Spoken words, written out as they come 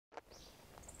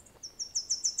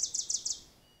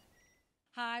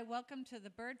Hi, welcome to the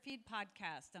Bird Feed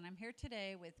podcast, and I'm here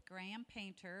today with Graham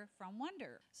Painter from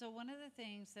Wonder. So one of the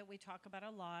things that we talk about a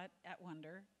lot at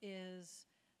Wonder is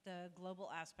the global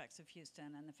aspects of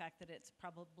Houston and the fact that it's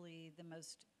probably the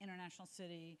most international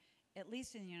city, at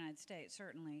least in the United States,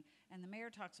 certainly, and the mayor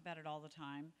talks about it all the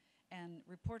time, and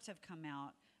reports have come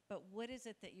out. But what is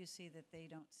it that you see that they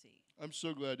don't see? I'm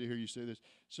so glad to hear you say this.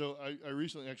 So I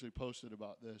recently actually posted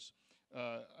about this.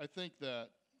 I think that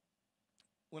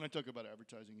when I talk about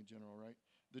advertising in general, right,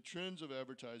 the trends of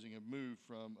advertising have moved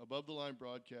from above-the-line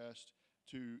broadcast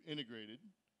to integrated,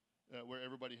 where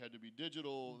everybody had to be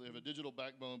digital. They have a digital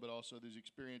backbone, but also these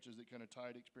experiences that kind of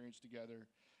tied experience together,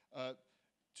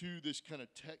 to this kind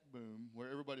of tech boom where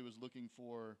everybody was looking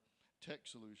for tech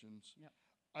solutions. Yep.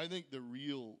 I think the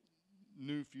real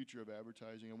new future of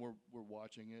advertising, and we're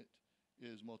watching it,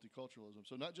 is multiculturalism.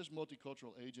 So not just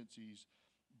multicultural agencies,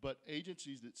 but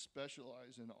agencies that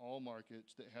specialize in all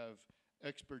markets, that have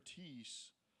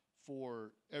expertise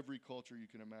for every culture you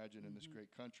can imagine in this great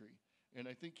country. And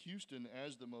I think Houston,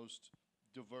 as the most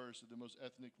diverse, the most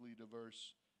ethnically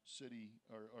diverse city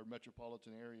or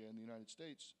metropolitan area in the United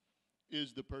States,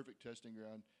 is the perfect testing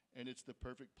ground, and it's the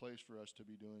perfect place for us to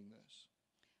be doing this.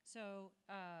 So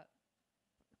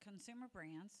consumer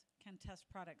brands can test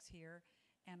products here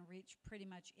and reach pretty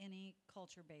much any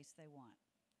culture base they want.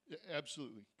 Yeah,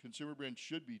 absolutely. Consumer brands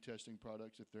should be testing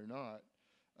products if they're not,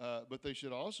 but they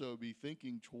should also be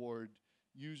thinking toward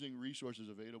using resources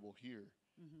available here,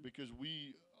 because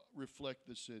we reflect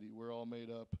the city. We're all made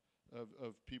up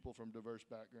of people from diverse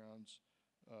backgrounds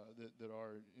that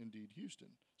are indeed Houston.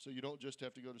 So you don't just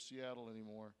have to go to Seattle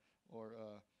anymore or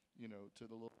to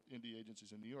the little indie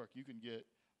agencies in New York. You can get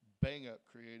bang-up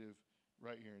creative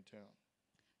right here in town.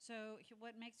 So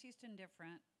what makes Houston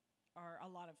different are a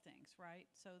lot of things, right?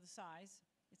 So the size,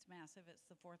 it's massive. It's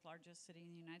the fourth largest city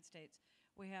in the United States.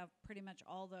 We have pretty much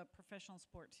all the professional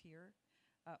sports here,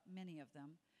 many of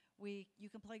them. You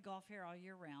can play golf here all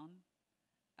year round.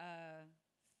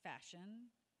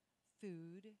 Fashion,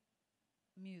 food,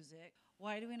 music.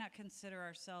 Why do we not consider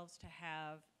ourselves to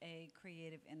have a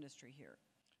creative industry here?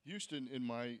 Houston, in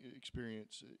my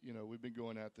experience, we've been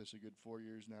going at this a good 4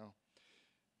 years now.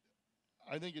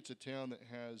 I think it's a town that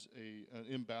has an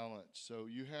imbalance. So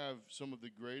you have some of the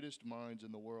greatest minds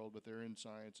in the world, but they're in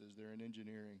sciences, they're in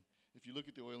engineering. If you look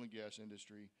at the oil and gas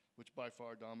industry, which by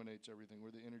far dominates everything,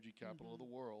 we're the energy capital of the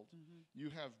world,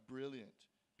 you have brilliant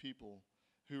people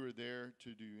who are there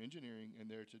to do engineering and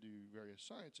there to do various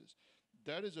sciences.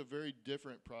 That is a very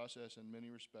different process in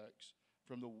many respects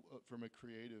from a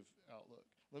creative outlook.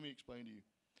 Let me explain to you.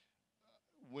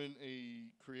 When a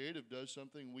creative does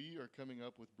something, we are coming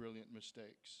up with brilliant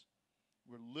mistakes.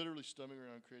 We're literally stumbling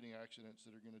around creating accidents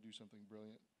that are going to do something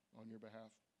brilliant on your behalf.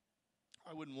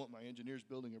 I wouldn't want my engineers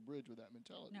building a bridge with that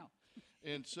mentality. No.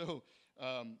 And so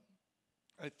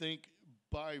I think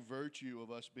by virtue of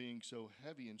us being so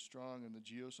heavy and strong in the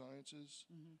geosciences,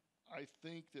 I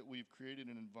think that we've created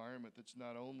an environment that's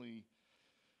not only,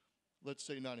 let's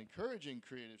say, not encouraging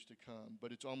creatives to come,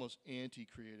 but it's almost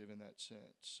anti-creative in that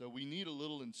sense. So we need a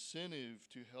little incentive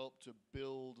to help to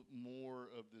build more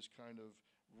of this kind of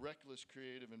reckless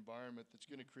creative environment that's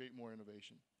going to create more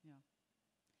innovation. Yeah.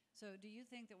 So do you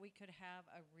think that we could have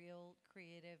a real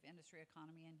creative industry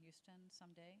economy in Houston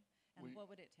someday? And what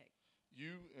would it take?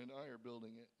 You and I are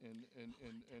building it,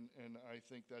 and I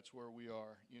think that's where we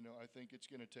are. I think it's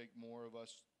going to take more of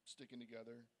us sticking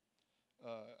together.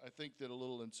 I think that a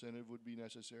little incentive would be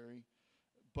necessary.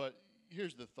 But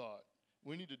here's the thought.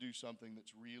 We need to do something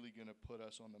that's really going to put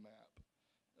us on the map.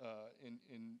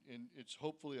 And it's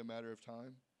hopefully a matter of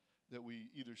time that we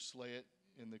either slay it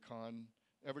in the Cannes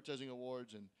Advertising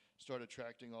Awards and start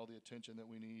attracting all the attention that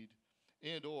we need,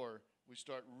 and or we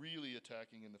start really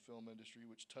attacking in the film industry,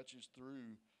 which touches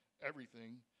through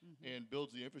everything and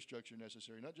builds the infrastructure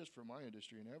necessary, not just for my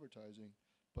industry and advertising,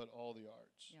 but all the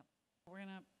arts. Yep. We're going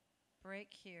to break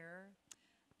here.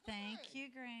 Thank you,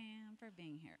 Graham, for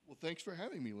being here. Well, thanks for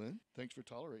having me, Lynn. Thanks for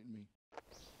tolerating me.